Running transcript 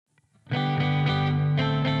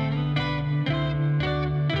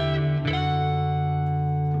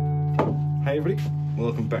everybody,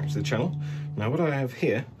 welcome back to the channel. Now what I have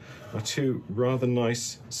here are two rather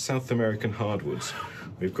nice South American hardwoods.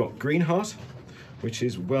 We've got Greenheart, which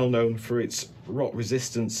is well known for its rot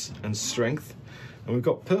resistance and strength, and we've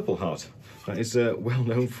got Purpleheart, that is well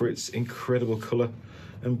known for its incredible colour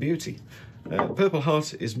and beauty.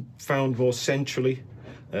 Purpleheart is found more centrally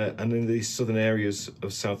and in the southern areas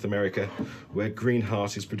of South America, where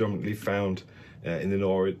Greenheart is predominantly found in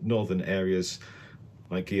the northern areas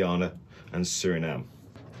like Guyana and Suriname.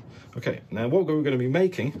 Okay, now what we're going to be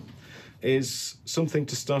making is something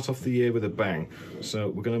to start off the year with a bang. So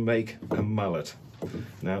we're going to make a mallet.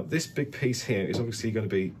 Now this big piece here is obviously going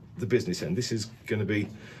to be the business end. This is going to be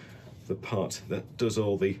the part that does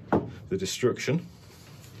all the destruction.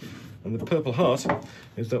 And the Purpleheart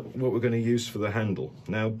is that what we're going to use for the handle.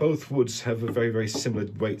 Now both woods have a very similar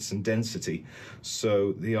weights and density,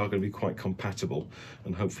 so they are going to be quite compatible,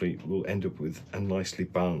 and hopefully we'll end up with a nicely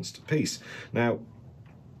balanced piece. Now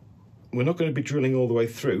we're not going to be drilling all the way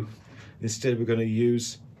through. Instead we're going to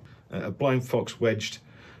use a blind fox wedged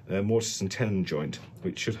mortise and tenon joint,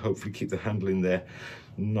 which should hopefully keep the handle in there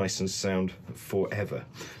nice and sound forever.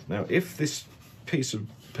 Now if this piece of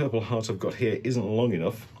Purpleheart I've got here isn't long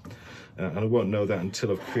enough, and I won't know that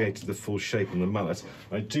until I've created the full shape on the mallet,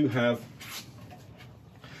 I do have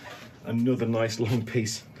another nice long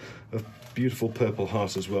piece of beautiful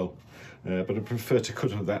Purpleheart as well, but I prefer to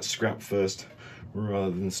cut up that scrap first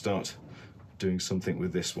rather than start doing something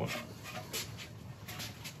with this one.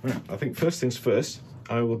 Right, I think first things first,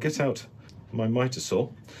 I will get out my miter saw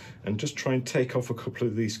and just try and take off a couple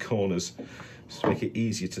of these corners to make it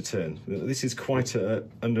easier to turn. This is quite a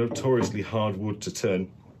notoriously hard wood to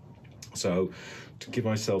turn, so to give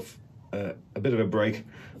myself a bit of a break,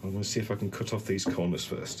 I'm going to see if I can cut off these corners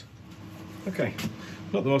first. Okay,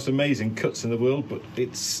 not the most amazing cuts in the world, but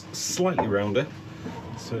it's slightly rounder,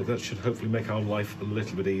 so that should hopefully make our life a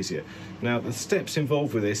little bit easier. Now the steps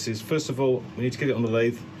involved with this is, first of all, we need to get it on the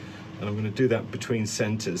lathe, and I'm going to do that between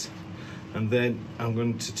centres, and then I'm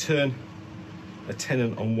going to turn a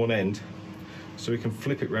tenon on one end so we can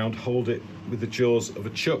flip it round, hold it with the jaws of a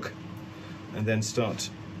chuck, and then start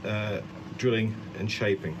drilling and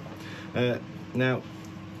shaping. Now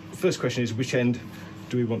the first question is, which end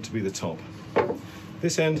do we want to be the top?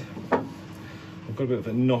 This end, I've got a bit of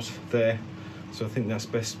a knot there, so I think that's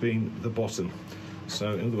best being the bottom.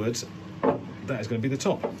 So in other words, that is going to be the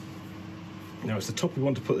top. Now it's the top we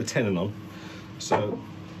want to put the tenon on, so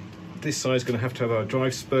this side is going to have our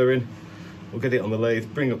drive spur in. We'll get it on the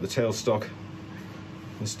lathe, bring up the tailstock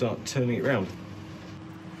and start turning it round.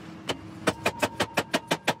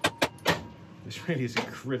 This really is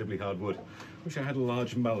incredibly hard wood. Wish I had a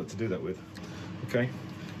large mallet to do that with. Okay,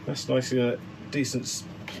 that's nicely in a decent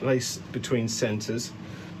place between centres.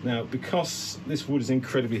 Now because this wood is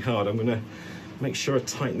incredibly hard, I'm going to make sure I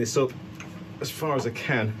tighten this up as far as I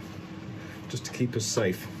can, just to keep us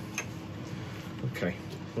safe. Okay,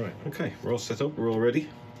 right, okay, we're all set up, we're all ready.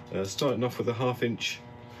 Starting off with a 1/2 inch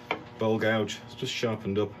bowl gouge, it's just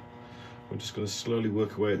sharpened up. We're just going to slowly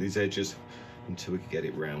work away at these edges until we can get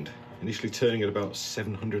it round. Initially turning at about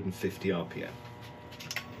 750 RPM.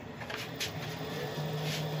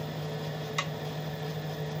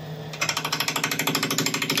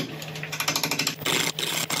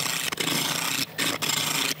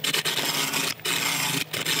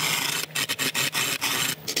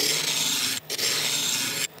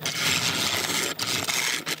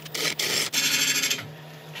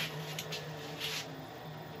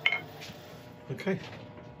 Okay,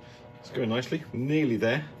 it's going nicely, we're nearly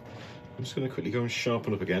there. I'm just going to quickly go and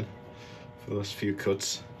sharpen up again for the last few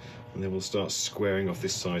cuts, and then we'll start squaring off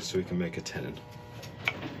this side so we can make a tenon.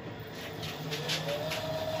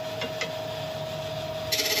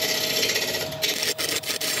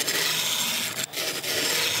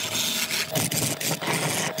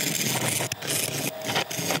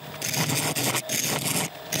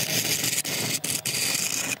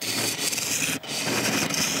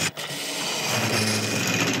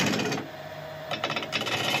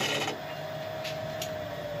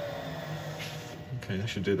 Okay, that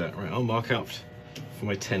should do that. Right, I'll mark out for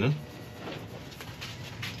my tenon.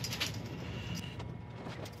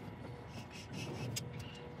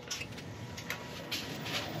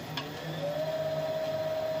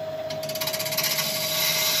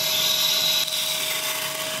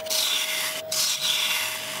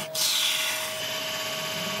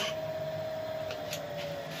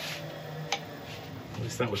 At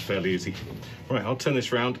least that was fairly easy. Right, I'll turn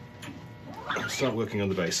this round and start working on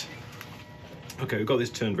the base. Okay, we've got this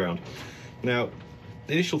turned round. Now,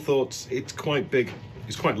 initial thoughts, it's quite big,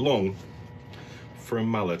 it's quite long for a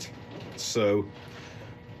mallet. So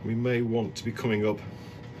we may want to be coming up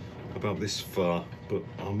about this far, but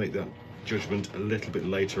I'll make that judgment a little bit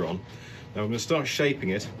later on. Now I'm going to start shaping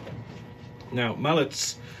it. Now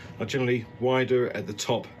mallets are generally wider at the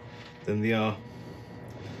top than they are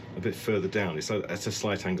a bit further down. It's at a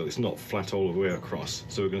slight angle, it's not flat all the way across.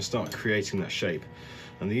 So we're going to start creating that shape.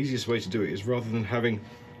 And the easiest way to do it is, rather than having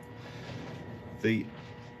the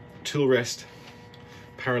tool rest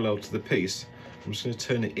parallel to the piece, I'm just going to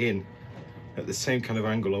turn it in at the same kind of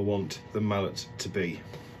angle I want the mallet to be.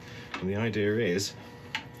 And the idea is,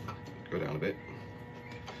 go down a bit.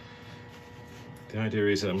 The idea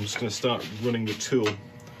is I'm just going to start running the tool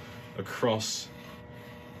across,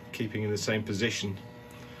 keeping in the same position,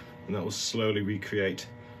 and that will slowly recreate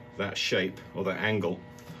that shape or that angle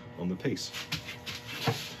on the piece.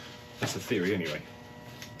 That's the theory anyway.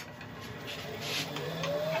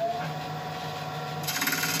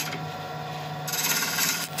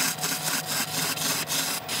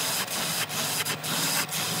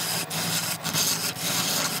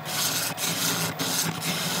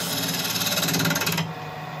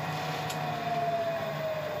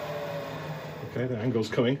 Okay, the angle's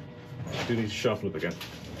coming. I do need to sharpen up again.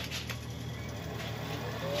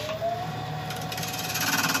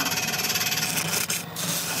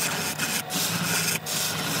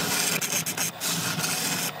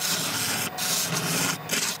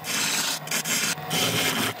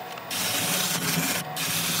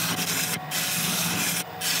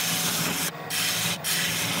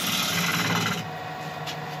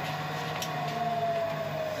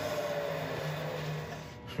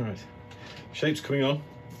 Right, shape's coming on.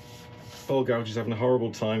 Ball gouge is having a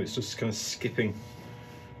horrible time. It's just kind of skipping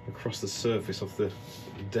across the surface of the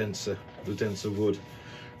denser wood.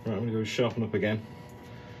 Right, I'm going to go sharpen up again.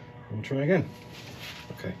 We'll try again.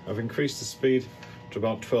 Okay, I've increased the speed to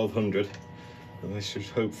about 1200, and this should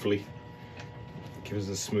hopefully give us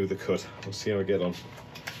a smoother cut. We'll see how I get on.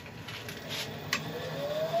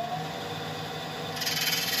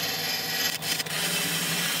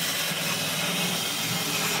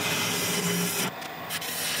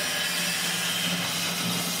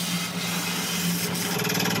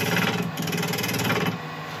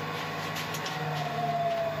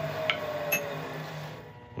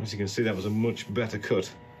 As you can see, that was a much better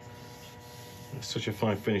cut. It's such a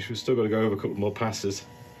fine finish. We've still got to go over a couple more passes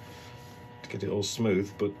to get it all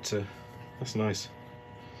smooth, but that's nice.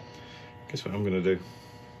 Guess what I'm going to do?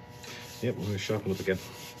 Yep, I'm going to sharpen up again.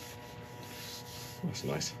 That's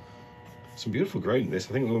nice. Some beautiful grain in this.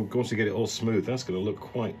 I think we're going to get it all smooth. That's going to look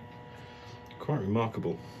quite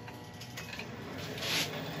remarkable.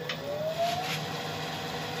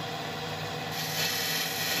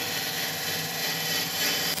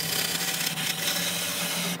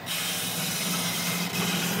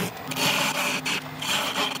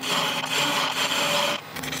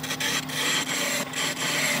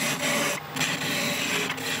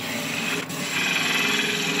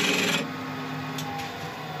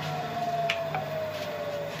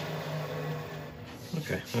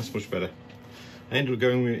 Okay, that's much better. I ended up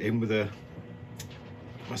going in with a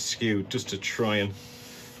skew just to try and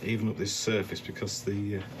even up this surface, because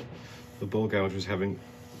the ball gouge was having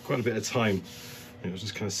quite a bit of time. It was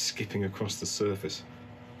just kind of skipping across the surface.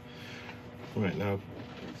 Right, now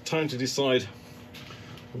time to decide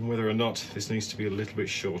on whether or not this needs to be a little bit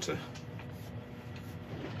shorter.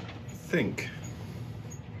 I think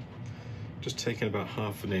just taking about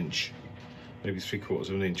 ½ an inch, maybe 3/4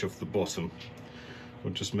 of an inch off the bottom, will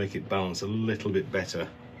just make it balance a little bit better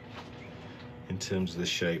in terms of the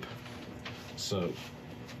shape. So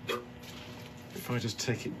if I just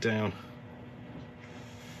take it down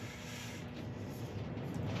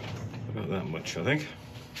about that much, I think.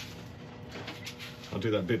 I'll do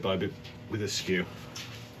that bit by bit with a skew.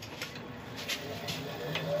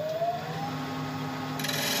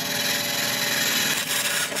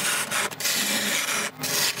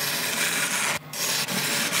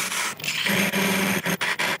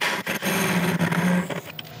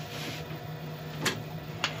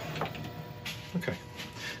 Okay,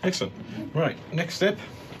 excellent. Right, next step,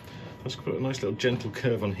 let's put a nice little gentle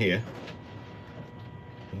curve on here,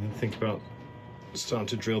 and then think about starting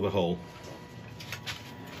to drill the hole.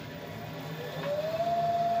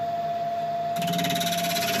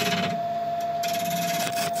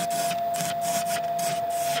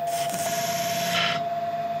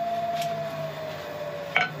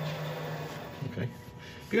 Okay,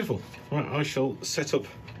 beautiful. Right, I shall set up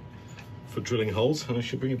for drilling holes, and I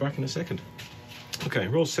should bring you back in a second. Okay,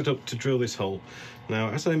 we're all set up to drill this hole. Now,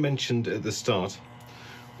 as I mentioned at the start,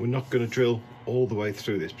 we're not going to drill all the way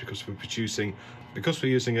through this because we're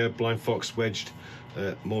using a blind fox wedged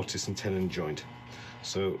mortise and tenon joint.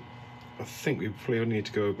 So I think we probably only need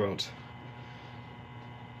to go about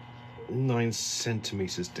 9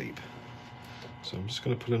 centimeters deep. So I'm just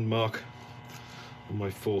going to put a mark on my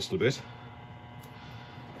force a bit,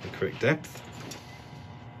 the correct depth.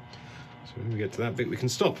 So when we get to that bit, we can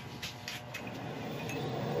stop.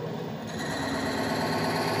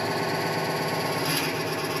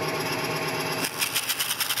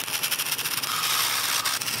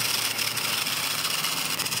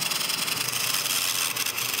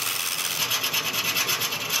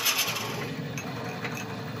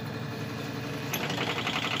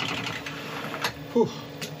 Whew.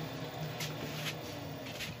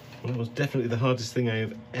 Well, that was definitely the hardest thing I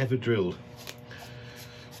have ever drilled.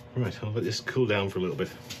 Right, I'll let this cool down for a little bit.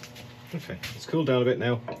 Okay, it's cooled down a bit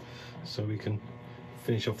now, so we can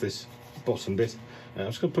finish off this bottom bit. I'm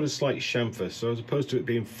just going to put a slight chamfer, so as opposed to it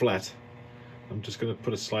being flat, I'm just going to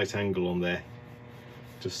put a slight angle on there,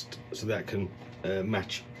 just so that can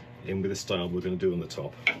match in with the style we're going to do on the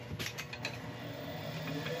top.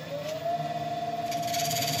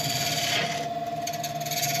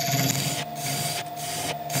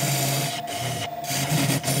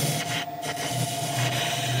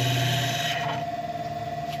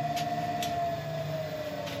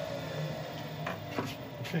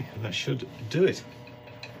 Okay, and that should do it.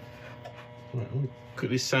 Right, I'll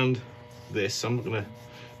quickly sand this. I'm not going to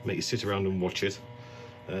make you sit around and watch it.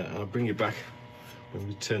 I'll bring you back when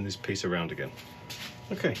we turn this piece around again.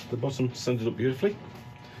 Okay, the bottom sanded up beautifully.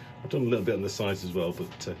 I've done a little bit on the sides as well,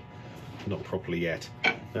 but not properly yet.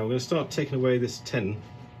 Now we're going to start taking away this tenon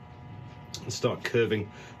and start curving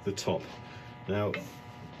the top. Now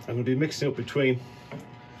I'm going to be mixing up between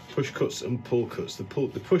push cuts and pull cuts. The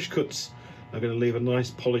push cuts are going to leave a nice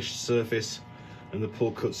polished surface, and the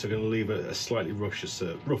pull cuts are going to leave a slightly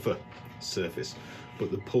rougher surface,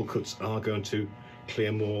 but the pull cuts are going to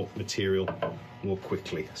clear more material more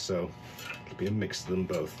quickly, so it'll be a mix of them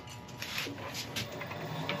both.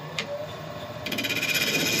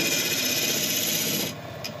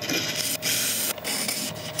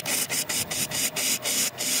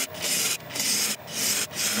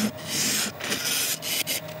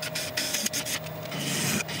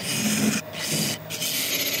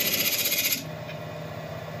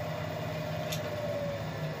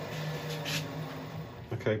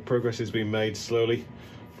 Okay, progress is being made slowly,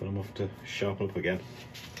 but I'm off to sharpen up again.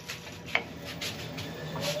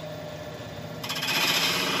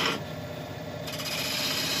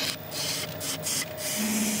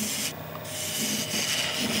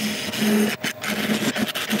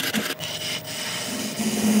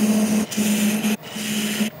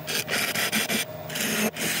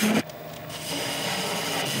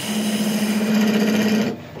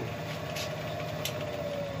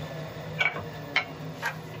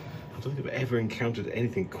 I don't think I've ever encountered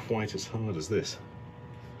anything quite as hard as this.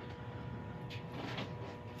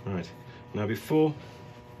 Right, now before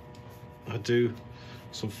I do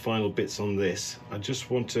some final bits on this, I just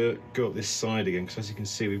want to go up this side again, because as you can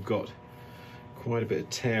see we've got quite a bit of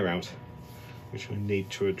tear out, which I need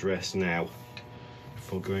to address now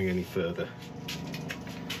before going any further.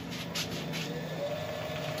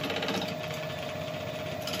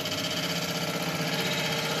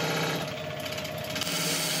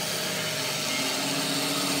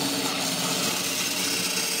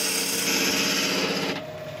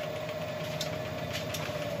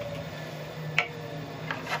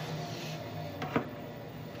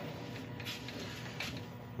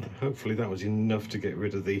 Hopefully that was enough to get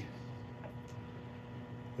rid of the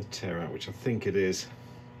tear out, which I think it is.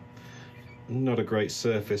 Not a great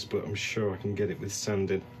surface, but I'm sure I can get it with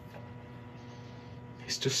sanding.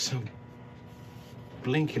 It's just so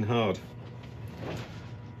blinking hard.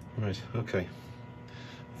 Right, okay.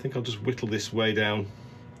 I think I'll just whittle this way down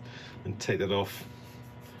and take that off.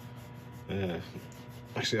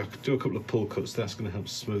 Actually, I could do a couple of pull cuts. That's going to help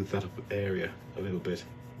smooth that up area a little bit.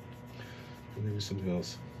 And maybe something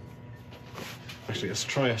else. Actually, let's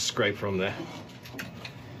try a scraper on there.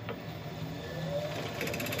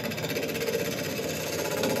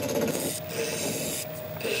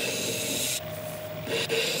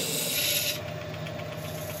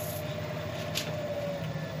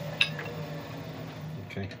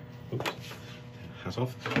 Okay, oops, hat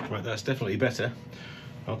off. Right, that's definitely better.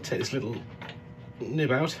 I'll take this little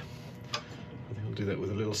nib out. I think I'll do that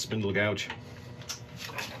with a little spindle gouge.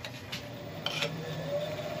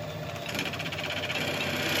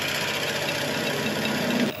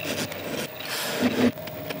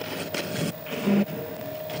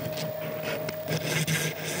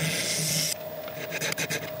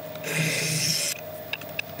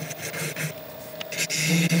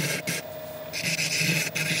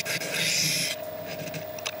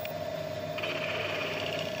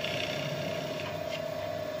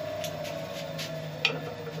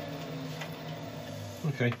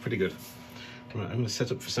 pretty good. Right, I'm going to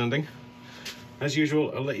set up for sanding. As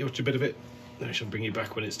usual, I'll let you watch a bit of it, then I shall bring you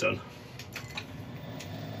back when it's done.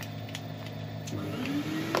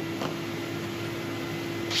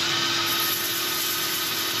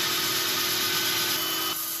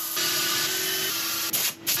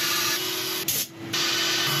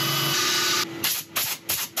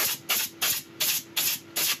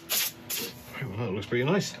 Well, that looks pretty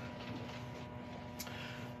nice.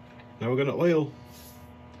 Now we're going to oil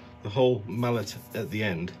the whole mallet at the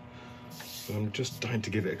end. So I'm just trying to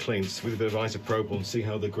give it a clean with a bit of isopropyl and see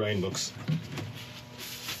how the grain looks.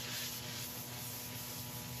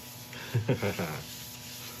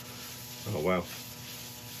 Oh wow.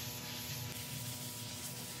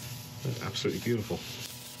 That's absolutely beautiful.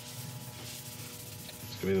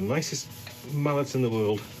 It's going to be the nicest mallet in the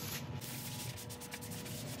world.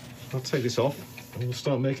 I'll take this off and we'll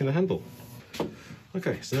start making the handle.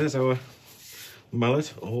 Okay, so there's our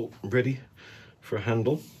mallet all ready for a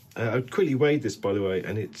handle. I quickly weighed this, by the way,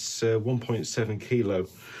 and it's 1.7 kilo,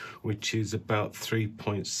 which is about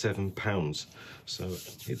 3.7 pounds. So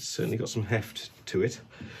it's certainly got some heft to it.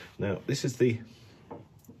 Now, this is the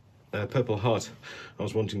Purpleheart I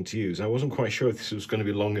was wanting to use. I wasn't quite sure if this was going to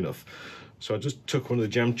be long enough. So I just took one of the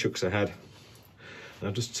jam chucks I had, and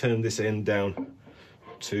I've just turned this end down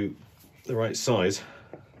to the right size,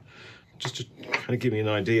 just to kind of give me an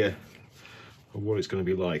idea of what it's going to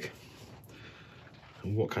be like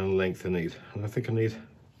and what kind of length I need. And I think I need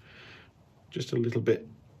just a little bit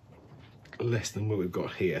less than what we've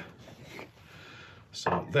got here.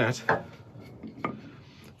 So that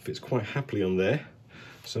fits quite happily on there.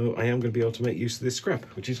 So I am going to be able to make use of this scrap,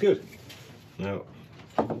 which is good. Now,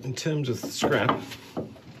 in terms of the scrap,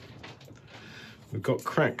 we've got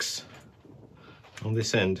cracks on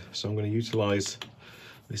this end, so I'm going to utilize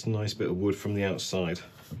this nice bit of wood from the outside.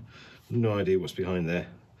 No idea what's behind there,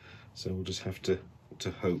 so we'll just have to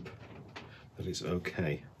hope that it's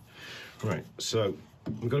okay. Right, so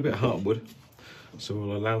we've got a bit of hardwood, so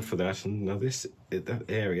we'll allow for that. And now that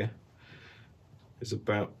area is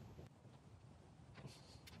about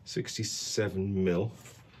 67 mil.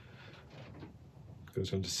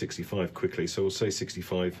 Goes down to 65 quickly, so we'll say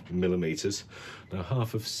 65 millimeters. Now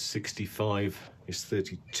half of 65 is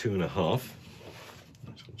 32.5.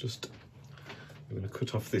 So I'm going to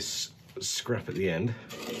cut off this scrap at the end.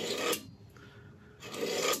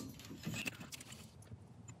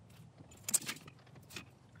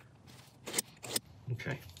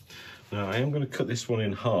 Okay, now I am going to cut this one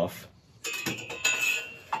in half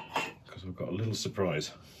because I've got a little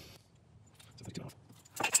surprise.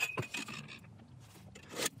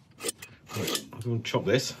 Right, I'm going to chop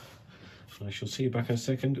this. I shall see you back in a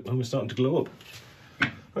second when we're starting to glow up.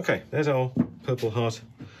 Okay, there's our Purpleheart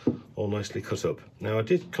all nicely cut up. Now I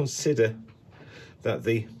did consider that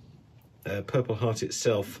the Purpleheart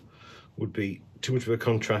itself would be too much of a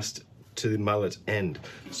contrast to the mallet end.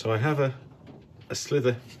 So I have a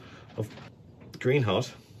slither of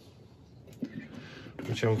Greenheart,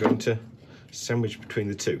 which I'm going to sandwich between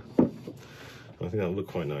the two. I think that'll look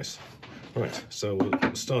quite nice. Right, so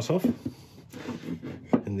we'll start off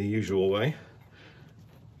in the usual way.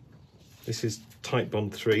 This is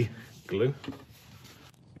Titebond 3 glue.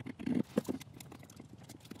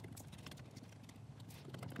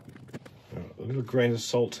 A little grain of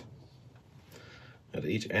salt at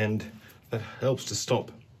each end. That helps to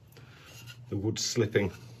stop the wood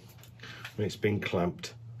slipping when it's being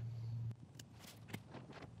clamped.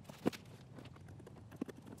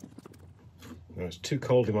 Now, it's too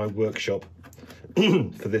cold in my workshop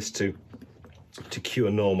for this to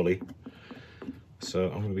cure normally, so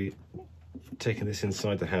I'm going to be taking this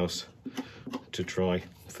inside the house to dry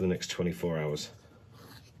for the next 24 hours.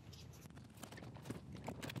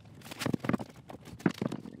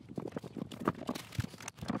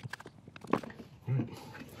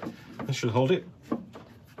 That should hold it.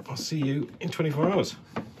 I'll see you in 24 hours.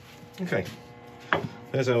 Okay,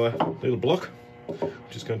 there's our little block,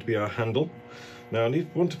 which is going to be our handle. Now I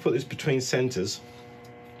want to put this between centres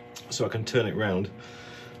so I can turn it round,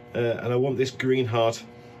 and I want this Greenheart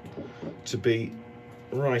to be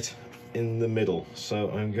right in the middle. So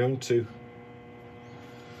I'm going to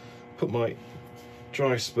put my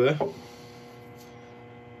drive spur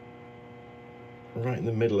right in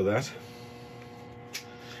the middle of that,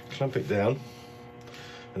 clamp it down,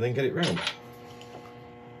 and then get it round.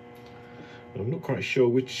 I'm not quite sure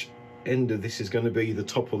which end of this is going to be the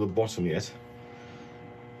top or the bottom yet,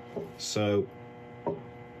 so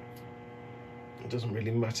it doesn't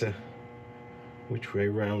really matter which way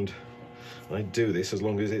round I do this, as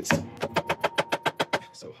long as it's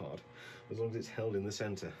so hard, as long as it's held in the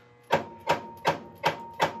center.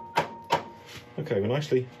 Okay, we're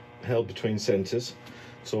nicely held between centres.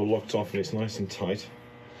 It's all locked off and it's nice and tight.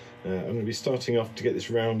 I'm going to be starting off to get this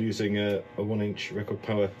round using a 1-inch record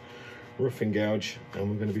power roughing gouge, and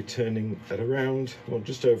we're going to be turning at around, well,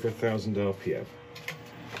 just over 1,000 RPM.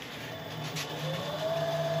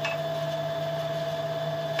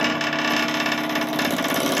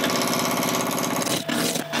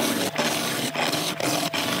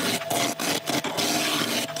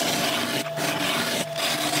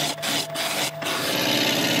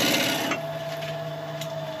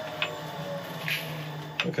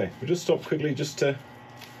 Okay, we'll just stop quickly just to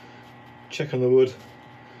check on the wood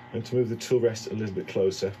and to move the tool rest a little bit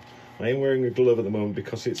closer. I am wearing a glove at the moment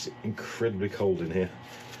because it's incredibly cold in here,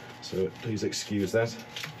 so please excuse that.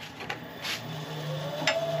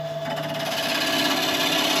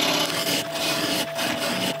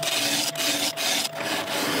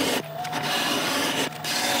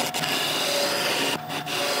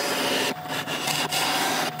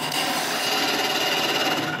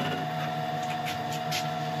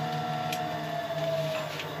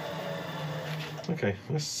 Okay,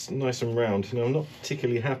 that's nice and round. Now, I'm not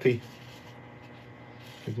particularly happy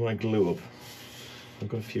with my glue up. I've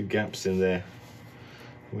got a few gaps in there,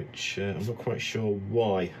 which I'm not quite sure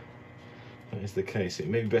why that is the case. It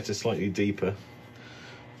may be better slightly deeper,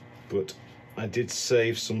 but I did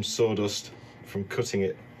save some sawdust from cutting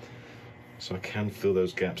it, so I can fill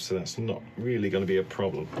those gaps, so that's not really going to be a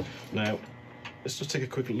problem. Now, let's just take a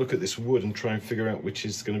quick look at this wood and try and figure out which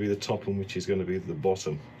is going to be the top and which is going to be the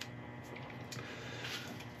bottom.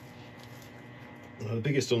 Now, the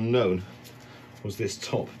biggest unknown was this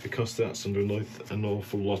top, because that's underneath an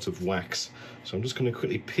awful lot of wax. So I'm just going to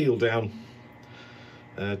quickly peel down,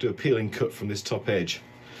 do a peeling cut from this top edge,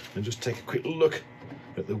 and just take a quick look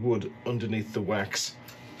at the wood underneath the wax.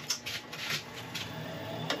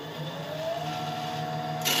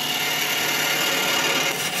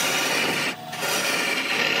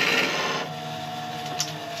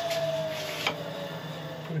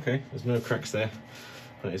 Okay, there's no cracks there.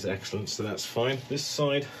 That is excellent, so that's fine. This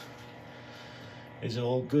side is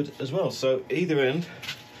all good as well. So either end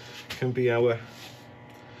can be our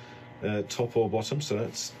top or bottom, so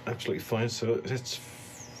that's absolutely fine. So let's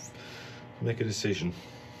make a decision.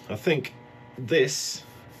 I think this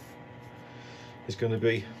is going to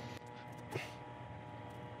be,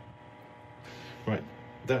 right,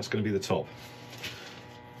 that's going to be the top.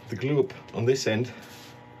 The glue up on this end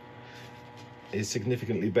is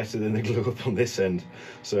significantly better than the glue up on this end,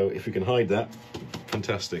 so if we can hide that,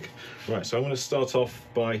 fantastic. Right, so I'm going to start off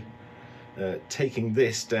by taking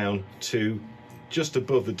this down to just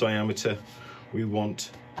above the diameter we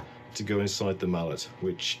want to go inside the mallet,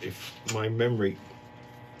 which, if my memory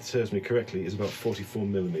serves me correctly, is about 44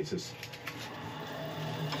 millimeters.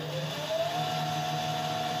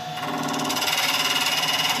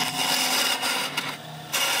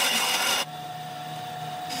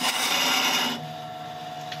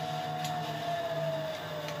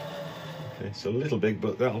 It's a little big,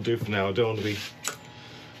 but that'll do for now. I don't want to be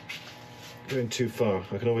going too far.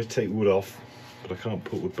 I can always take wood off, but I can't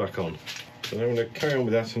put wood back on. So I'm going to carry on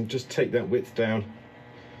with that and just take that width down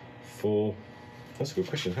for, that's a good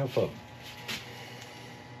question, how far?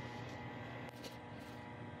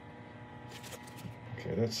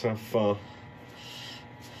 Okay, that's how far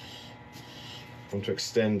I want to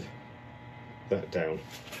extend that down.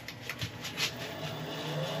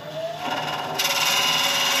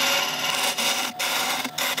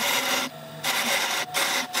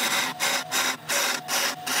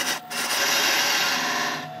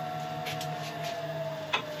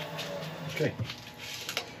 Okay,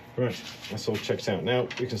 right, that's all checked out. Now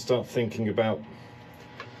we can start thinking about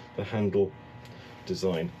the handle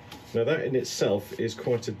design. Now that in itself is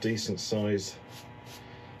quite a decent size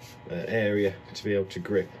area to be able to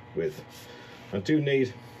grip with. I do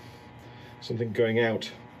need something going out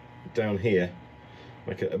down here,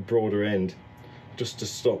 like a broader end, just to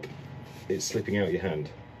stop it slipping out your hand.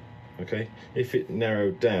 Okay, if it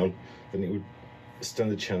narrowed down, then it would stand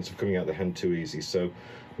the chance of coming out the hand too easy. So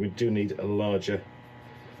we do need a larger,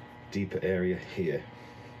 deeper area here.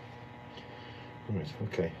 Right,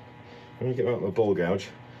 okay. I'm going to get out my ball gouge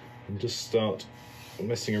and just start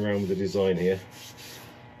messing around with the design here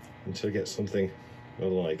until I get something I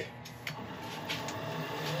like.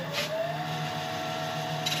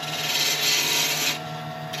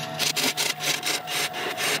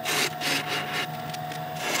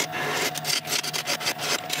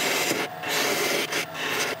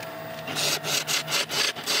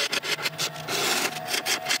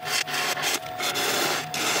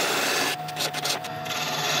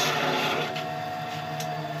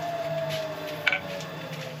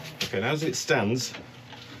 Okay, now as it stands,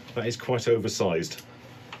 that is quite oversized.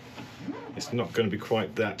 It's not going to be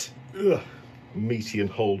quite that meaty and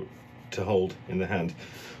hold in the hand,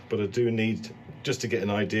 but I do need, just to get an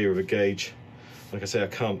idea of a gauge. Like I say, I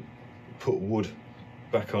can't put wood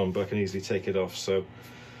back on, but I can easily take it off. So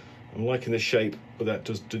I'm liking the shape, but that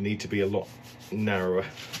does need to be a lot narrower.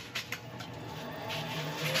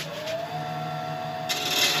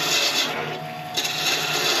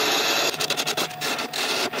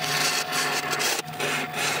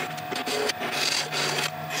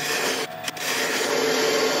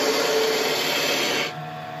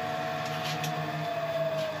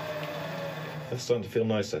 That's starting to feel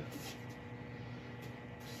nicer.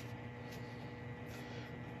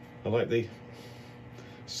 I like the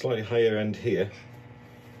slightly higher end here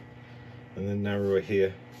and then narrower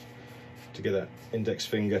here to get that index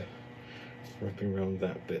finger wrapping around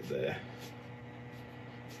that bit there.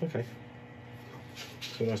 Okay,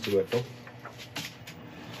 so nice to work from.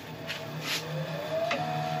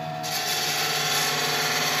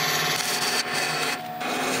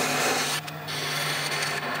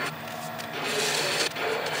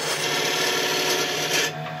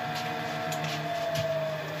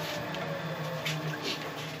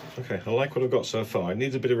 Okay, I like what I've got so far. It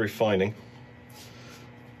needs a bit of refining,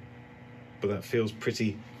 but that feels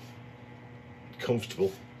pretty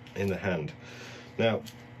comfortable in the hand. Now,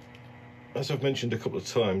 as I've mentioned a couple of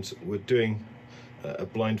times, we're doing a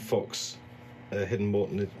blind fox hidden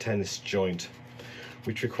Morton tennis joint,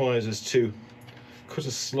 which requires us to cut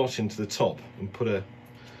a slot into the top and put a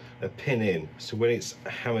pin in. So when it's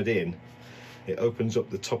hammered in, it opens up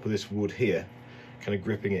the top of this wood here, kind of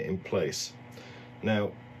gripping it in place.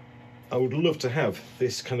 Now, I would love to have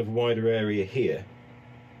this kind of wider area here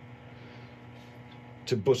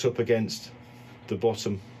to butt up against the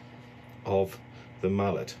bottom of the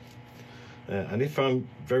mallet. And if I'm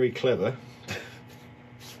very clever,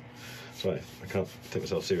 sorry, I can't take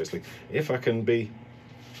myself seriously. If I can be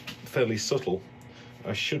fairly subtle,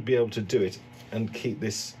 I should be able to do it and keep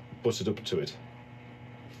this butted up to it.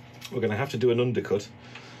 We're going to have to do an undercut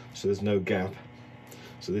so there's no gap,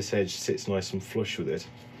 so this edge sits nice and flush with it.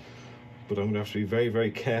 But I'm going to have to be very,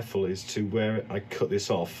 very careful as to where I cut this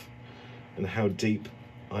off and how deep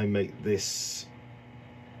I make this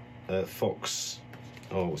blind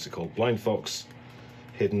fox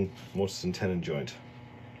hidden mortise and tenon joint.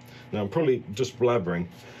 Now I'm probably just blabbering,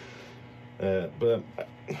 but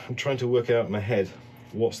I'm trying to work out in my head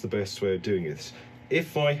what's the best way of doing this.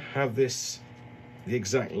 If I have this the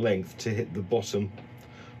exact length to hit the bottom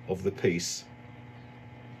of the piece,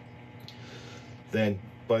 then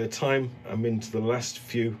by the time I'm into the last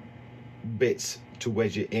few bits to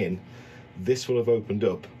wedge it in, this will have opened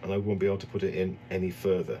up and I won't be able to put it in any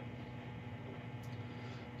further.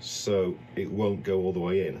 So it won't go all the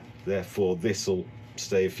way in. Therefore, this will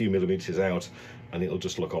stay a few millimeters out and it'll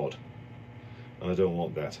just look odd. And I don't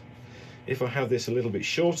want that. If I have this a little bit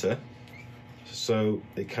shorter, so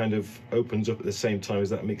it kind of opens up at the same time as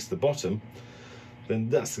that meets the bottom, then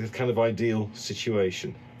that's the kind of ideal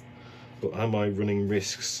situation. But am I running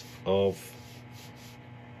risks of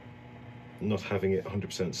not having it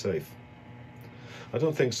 100% safe? I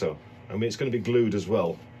don't think so. I mean, it's going to be glued as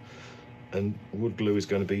well, and wood glue is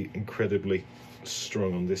going to be incredibly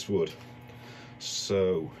strong on this wood.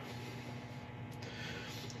 So,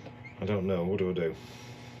 I don't know. What do I do?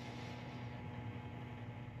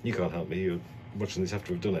 You can't help me. You're watching this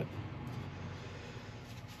after I've done it.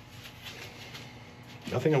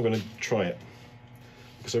 I think I'm going to try it,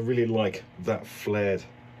 because I really like that flared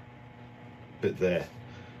bit there,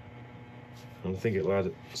 and I think it'll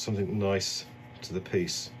add something nice to the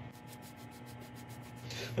piece.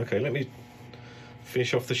 Okay, let me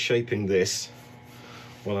finish off the shaping this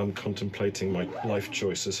while I'm contemplating my life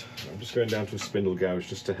choices. I'm just going down to a spindle gouge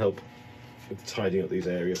just to help with tidying up these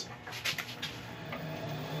areas.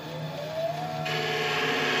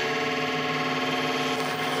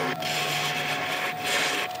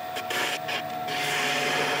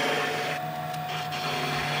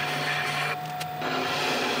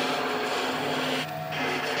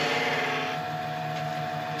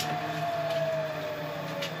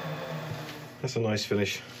 That's a nice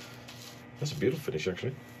finish. That's a beautiful finish,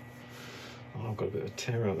 actually. Oh, I've got a bit of a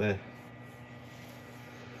tear out there.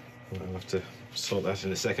 I'll have to sort that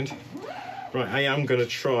in a second. Right, I am going to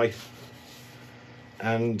try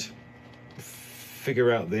and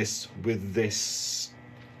figure out this with this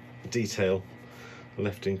detail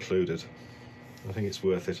left included. I think it's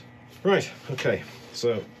worth it. Right, okay,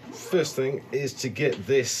 so first thing is to get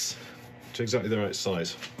this to exactly the right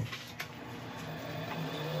size.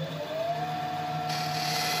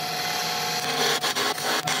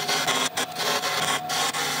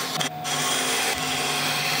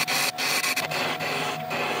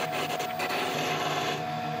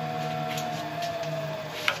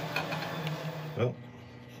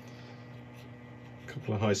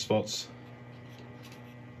 size spots.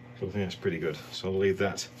 So I think that's pretty good. So I'll leave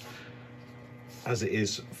that as it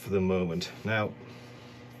is for the moment. Now,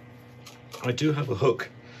 I do have a hook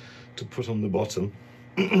to put on the bottom.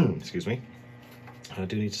 Excuse me. I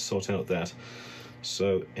do need to sort out that.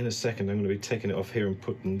 So in a second I'm going to be taking it off here and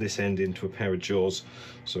putting this end into a pair of jaws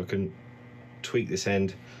so I can tweak this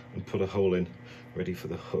end and put a hole in ready for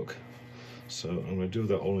the hook. So I'm going to do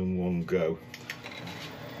that all in one go.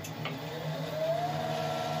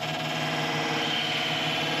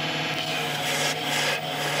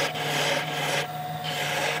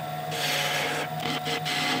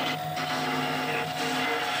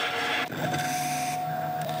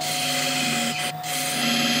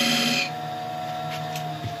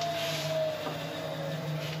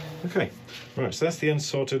 Okay, right, so that's the end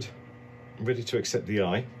sorted, ready to accept the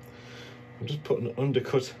eye. I'll just put an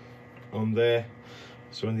undercut on there,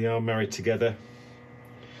 so when they are married together,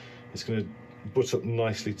 it's going to butt up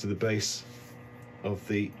nicely to the base of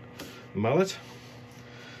the mallet.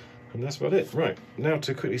 And that's about it. Right, now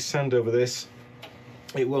to quickly sand over this.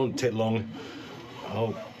 It won't take long.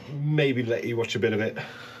 I'll maybe let you watch a bit of it,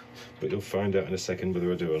 but you'll find out in a second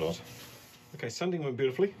whether I do or not. Okay, sanding went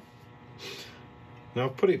beautifully. Now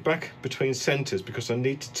I've put it back between centres because I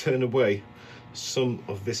need to turn away some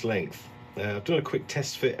of this length. I've done a quick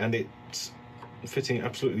test fit and it's fitting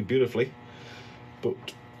absolutely beautifully, but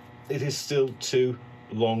it is still too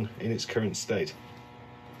long in its current state.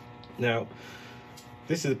 Now,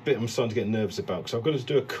 this is a bit I'm starting to get nervous about because I've got to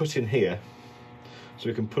do a cut in here so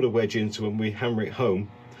we can put a wedge in so when we hammer it home,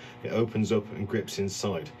 it opens up and grips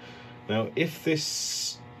inside. Now, if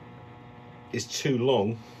this is too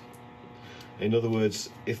long, in other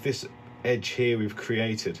words, if this edge here we've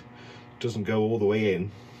created doesn't go all the way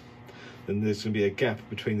in, then there's going to be a gap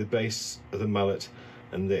between the base of the mallet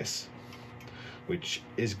and this, which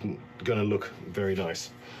is going to look very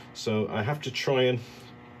nice. So I have to try and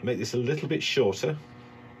make this a little bit shorter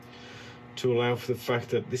to allow for the fact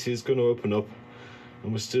that this is going to open up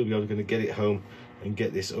and we'll still be able to get it home and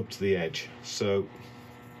get this up to the edge. So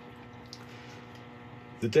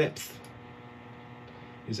the depth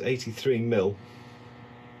is 83 mil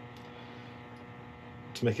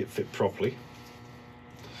to make it fit properly.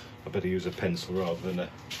 I better use a pencil rather than a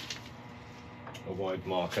wide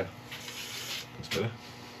marker. That's better.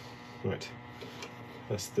 Right,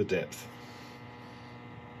 that's the depth.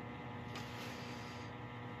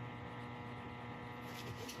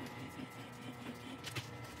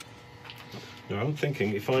 Now I'm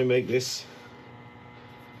thinking if I make this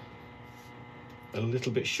a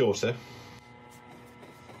little bit shorter,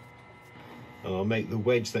 and I'll make the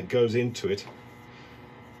wedge that goes into it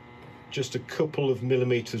just a couple of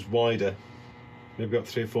millimeters wider, maybe about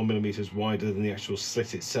 3 or 4 millimeters wider than the actual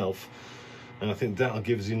slit itself, and I think that'll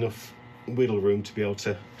give us enough wiggle room to be able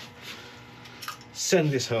to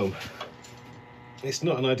send this home. It's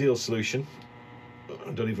not an ideal solution.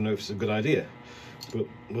 I don't even know if it's a good idea, but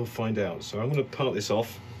we'll find out. So I'm going to part this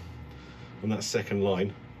off on that second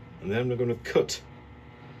line, and then we're going to cut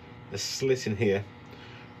a slit in here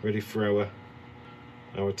ready for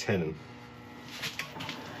our tenon.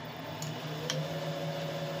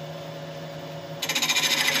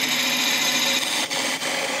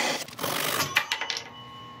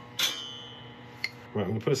 Right,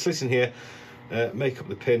 I'm going to put a slit in here, make up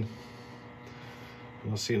the pin,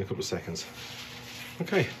 and I'll see you in a couple of seconds.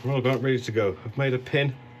 Okay, we're all about ready to go. I've made a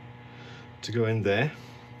pin to go in there.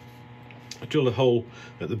 I drilled a hole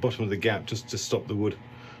at the bottom of the gap just to stop the wood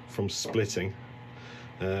from splitting.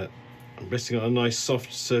 I'm resting on a nice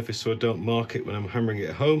soft surface so I don't mark it when I'm hammering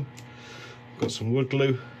it home. I've got some wood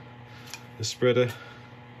glue, a spreader,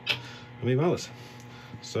 and my mallet.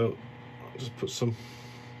 So I'll just put some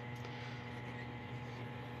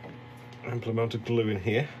ample amount of glue in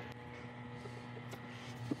here.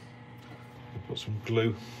 I'll put some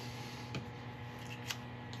glue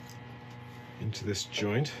into this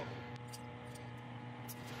joint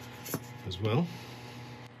as well.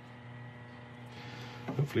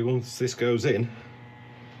 Hopefully once this goes in,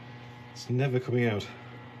 it's never coming out.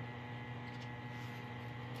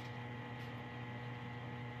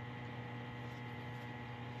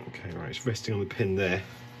 Okay, right, it's resting on the pin there.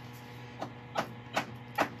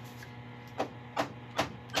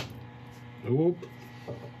 Whoop.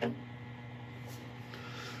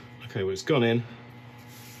 Okay, well it's gone in.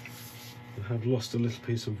 I have lost a little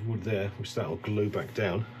piece of wood there, which that'll glue back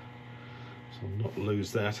down. So I'll not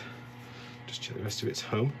lose that. Just check the rest of it's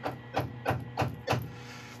home.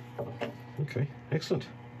 Okay, excellent.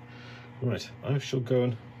 Right, I shall go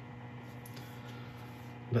and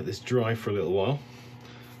let this dry for a little while,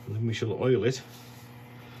 and then we shall oil it,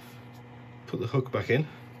 put the hook back in,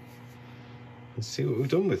 and see what we're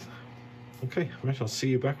done with. Okay, right, I'll see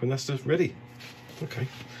you back when that's ready. Okay,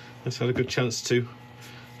 that's had a good chance to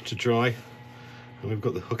dry, and we've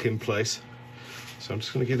got the hook in place. So I'm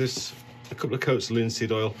just going to give this a couple of coats of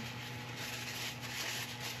linseed oil,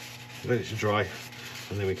 let it to dry,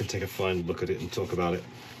 and then we can take a final look at it and talk about it.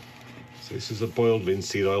 So this is a boiled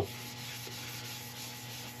linseed oil.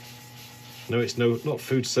 No, it's not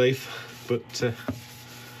food safe, but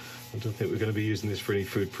I don't think we're going to be using this for any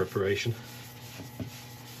food preparation.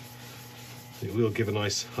 It will give a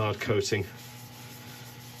nice hard coating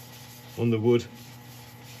on the wood,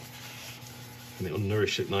 and it will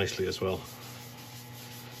nourish it nicely as well.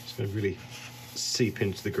 It's going to really seep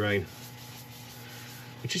into the grain,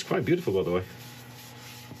 which is quite beautiful, by the way.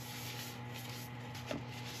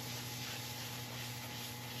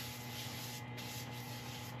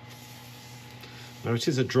 Now it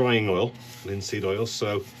is a drying oil, linseed oil,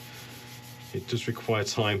 so it does require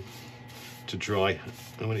time to dry,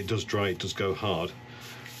 and when it does dry it does go hard.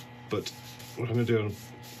 But what I'm going to do is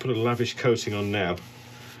put a lavish coating on now.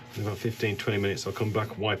 In about 15-20 minutes I'll come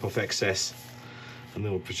back, wipe off excess, and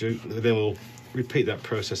then we'll repeat that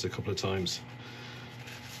process a couple of times.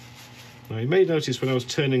 Now you may notice when I was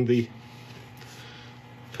turning the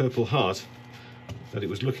Purple Heart that it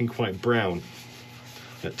was looking quite brown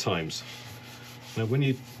at times. Now when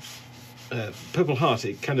you Purple Heart,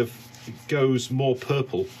 it kind of goes more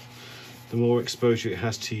purple the more exposure it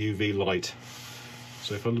has to UV light.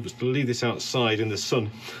 So if I was to leave this outside in the sun,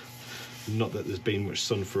 not that there's been much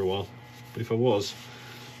sun for a while, but if I was,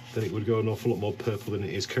 then it would go an awful lot more purple than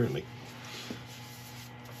it is currently.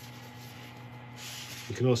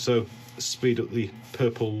 You can also speed up the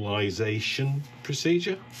purpleization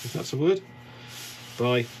procedure, if that's a word,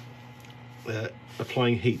 by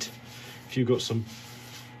applying heat. If you've got some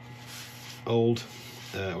old,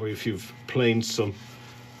 or if you've planed some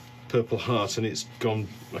Purple Heart and it's gone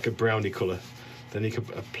like a brownie colour, then you can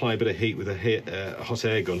apply a bit of heat with a hot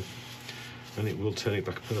air gun and it will turn it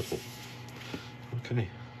back purple. Okay.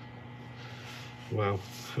 Wow.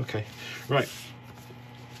 Okay. Right.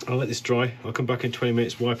 I'll let this dry. I'll come back in 20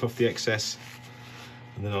 minutes, wipe off the excess,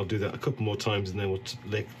 and then I'll do that a couple more times, and then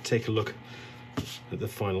we'll take a look at the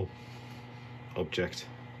final object.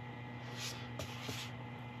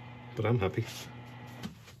 But I'm happy.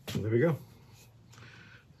 Well, there we go.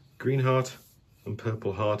 Greenheart and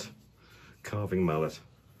Purpleheart carving mallet.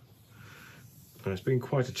 Now, it's been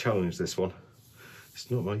quite a challenge, this one.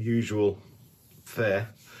 It's not my usual fare,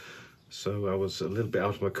 so I was a little bit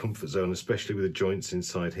out of my comfort zone, especially with the joints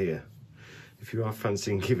inside here. If you are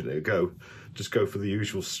fancying giving it a go, just go for the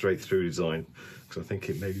usual straight through design, because I think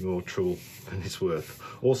it may be more trouble than it's worth.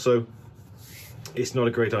 Also, it's not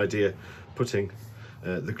a great idea putting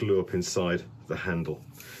the glue up inside the handle.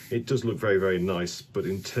 It does look very, very nice, but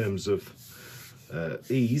in terms of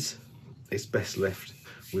ease, it's best left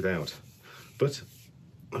without. But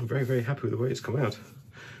I'm very, very happy with the way it's come out.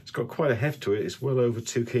 It's got quite a heft to it. It's well over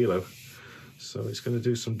 2 kilo, so it's going to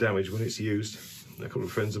do some damage when it's used. A couple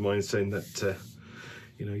of friends of mine saying that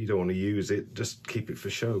you know, you don't want to use it, just keep it for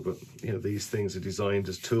show, but you know, these things are designed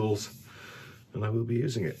as tools, and I will be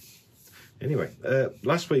using it. Anyway,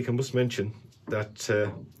 last week I must mention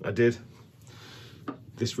that I did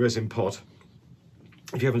this resin pot.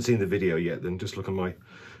 If you haven't seen the video yet, then just look on my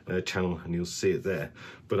channel and you'll see it there.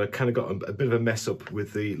 But I kind of got a bit of a mess up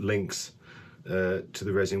with the links to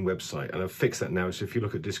the resin website, and I've fixed that now. So if you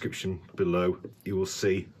look at the description below, you will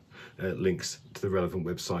see links to the relevant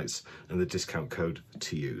websites and the discount code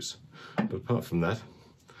to use. But apart from that,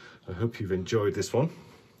 I hope you've enjoyed this one.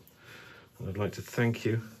 And I'd like to thank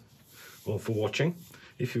you all for watching.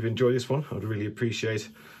 If you've enjoyed this one, I'd really appreciate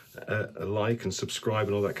a like and subscribe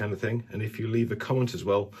and all that kind of thing. And if you leave a comment as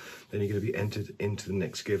well, then you're going to be entered into the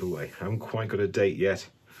next giveaway. I haven't quite got a date yet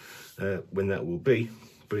when that will be,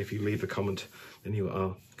 but if you leave a comment, then you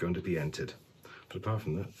are going to be entered. But apart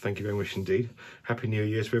from that, thank you very much indeed. Happy New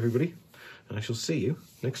Year to everybody, and I shall see you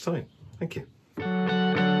next time. Thank you.